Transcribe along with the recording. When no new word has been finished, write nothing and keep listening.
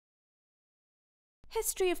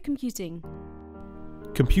History of computing.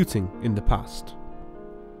 Computing in the past.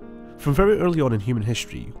 From very early on in human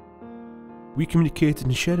history, we communicated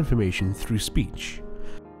and shared information through speech.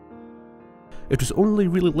 It was only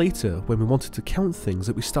really later when we wanted to count things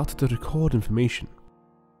that we started to record information,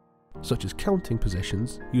 such as counting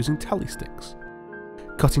possessions using tally sticks,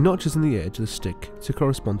 cutting notches in the edge of the stick to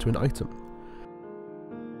correspond to an item.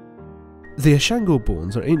 The Ashango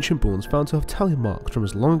bones are ancient bones found to have tally marks from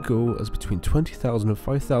as long ago as between 20,000 and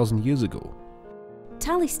 5,000 years ago.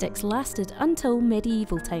 Tally sticks lasted until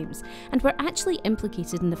medieval times and were actually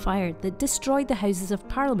implicated in the fire that destroyed the Houses of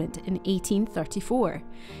Parliament in 1834.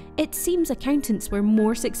 It seems accountants were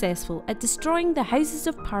more successful at destroying the Houses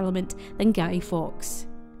of Parliament than Guy Fawkes.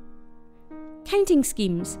 Counting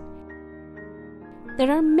schemes. There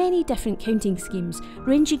are many different counting schemes,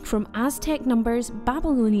 ranging from Aztec numbers,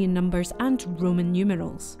 Babylonian numbers, and Roman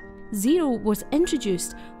numerals. Zero was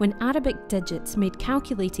introduced when Arabic digits made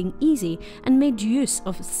calculating easy and made use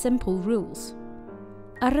of simple rules.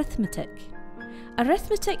 Arithmetic.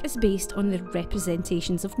 Arithmetic is based on the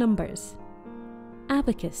representations of numbers.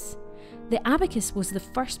 Abacus. The abacus was the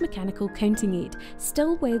first mechanical counting aid,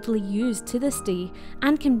 still widely used to this day,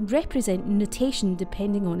 and can represent notation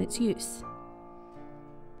depending on its use.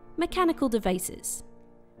 Mechanical devices.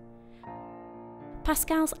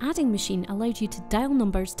 Pascal's adding machine allowed you to dial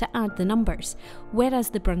numbers to add the numbers,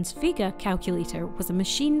 whereas the Brunsviga calculator was a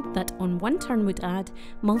machine that on one turn would add,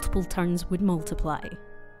 multiple turns would multiply.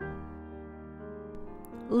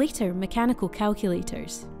 Later mechanical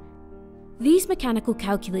calculators. These mechanical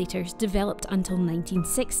calculators developed until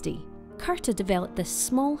 1960. Curta developed this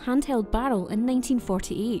small handheld barrel in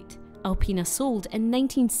 1948. Alpina sold in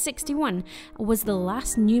 1961 was the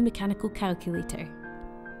last new mechanical calculator.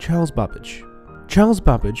 Charles Babbage. Charles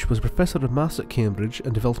Babbage was a professor of maths at Cambridge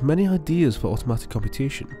and developed many ideas for automatic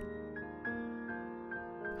computation.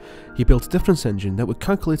 He built a difference engine that would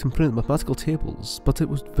calculate and print mathematical tables, but it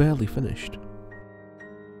was barely finished.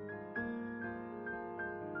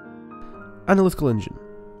 Analytical engine.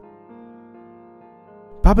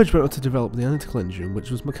 Babbage went on to develop the analytical engine, which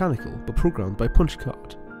was mechanical but programmed by punch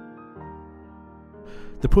card.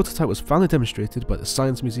 The prototype was finally demonstrated by the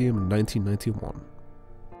Science Museum in 1991.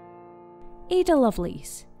 Ada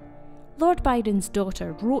Lovelace. Lord Byron's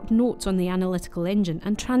daughter wrote notes on the analytical engine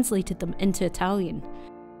and translated them into Italian.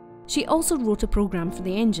 She also wrote a program for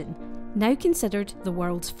the engine, now considered the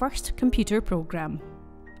world's first computer program.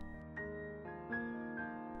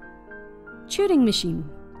 Turing machine.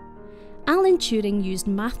 Alan Turing used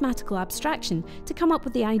mathematical abstraction to come up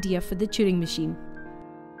with the idea for the Turing machine.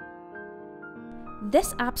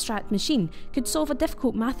 This abstract machine could solve a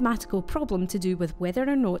difficult mathematical problem to do with whether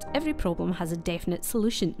or not every problem has a definite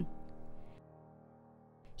solution.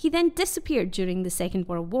 He then disappeared during the Second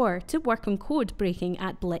World War to work on code breaking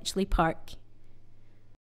at Bletchley Park.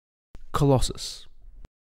 Colossus.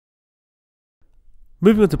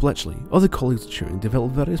 Moving on to Bletchley, other colleagues of Turing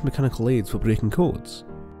developed various mechanical aids for breaking codes,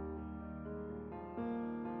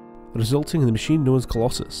 resulting in the machine known as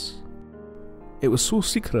Colossus. It was so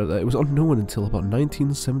secret that it was unknown until about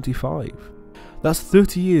 1975. That's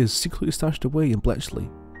 30 years secretly stashed away in Bletchley.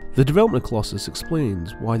 The development of Colossus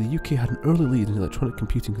explains why the UK had an early lead in electronic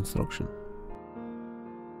computing construction.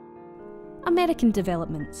 American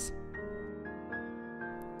developments.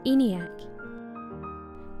 ENIAC.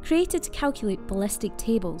 Created to calculate ballistic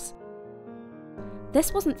tables.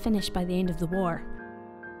 This wasn't finished by the end of the war,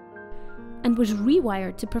 and was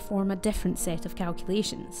rewired to perform a different set of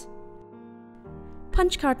calculations.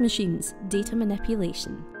 Punch card machines, data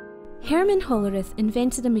manipulation. Herman Hollerith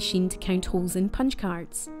invented a machine to count holes in punch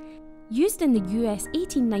cards. Used in the US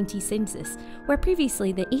 1890 census, where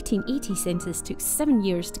previously the 1880 census took 7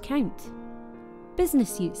 years to count.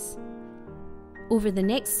 Business use. Over the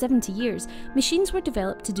next 70 years, machines were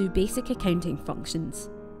developed to do basic accounting functions,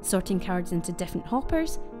 sorting cards into different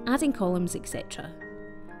hoppers, adding columns, etc.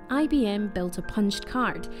 IBM built a punched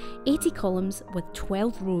card, 80 columns with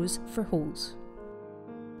 12 rows for holes.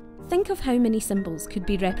 Think of how many symbols could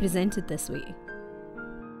be represented this way.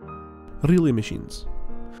 Relay machines.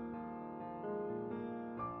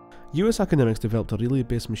 US academics developed a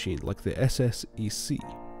relay-based machine like the SSEC,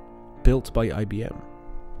 built by IBM.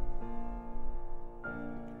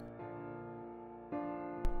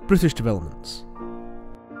 British developments.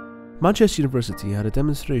 Manchester University had a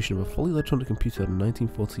demonstration of a fully electronic computer in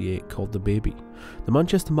 1948 called the Baby. The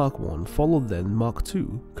Manchester Mark I followed then Mark II,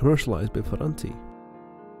 commercialised by Ferranti.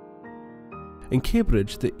 In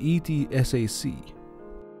Cambridge, the EDSAC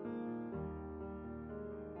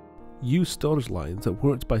used storage lines that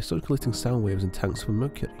worked by circulating sound waves in tanks from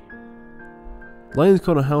mercury. Lions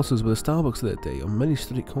Corner houses were the Starbucks of that day on many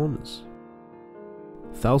street corners.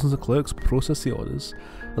 Thousands of clerks processed the orders,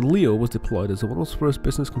 and Leo was deployed as the world's first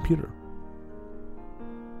business computer.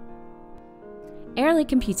 Early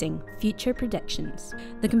computing, future predictions.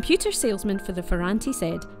 The computer salesman for the Ferranti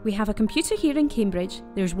said, "We have a computer here in Cambridge,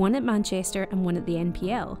 there's one at Manchester and one at the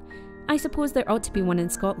NPL. I suppose there ought to be one in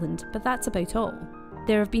Scotland, but that's about all."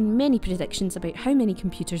 There have been many predictions about how many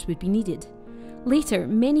computers would be needed. Later,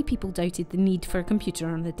 many people doubted the need for a computer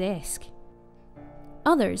on the desk.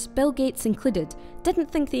 Others, Bill Gates included, didn't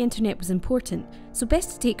think the internet was important, so best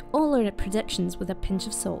to take all our predictions with a pinch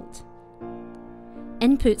of salt.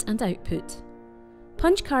 Input and output.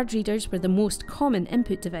 Punch card readers were the most common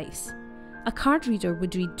input device. A card reader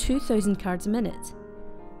would read 2,000 cards a minute.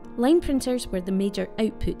 Line printers were the major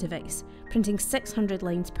output device, printing 600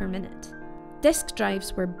 lines per minute. Disk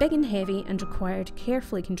drives were big and heavy and required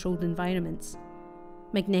carefully controlled environments.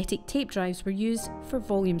 Magnetic tape drives were used for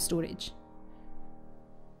volume storage.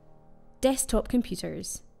 Desktop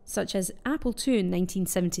computers, such as Apple II in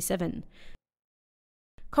 1977,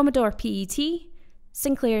 Commodore PET,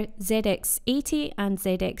 Sinclair ZX80 and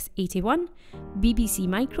ZX81, BBC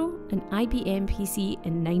Micro and IBM PC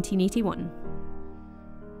in 1981.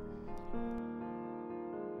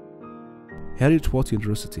 Heriot-Watt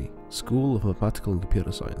University, School of Mathematical and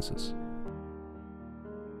Computer Sciences.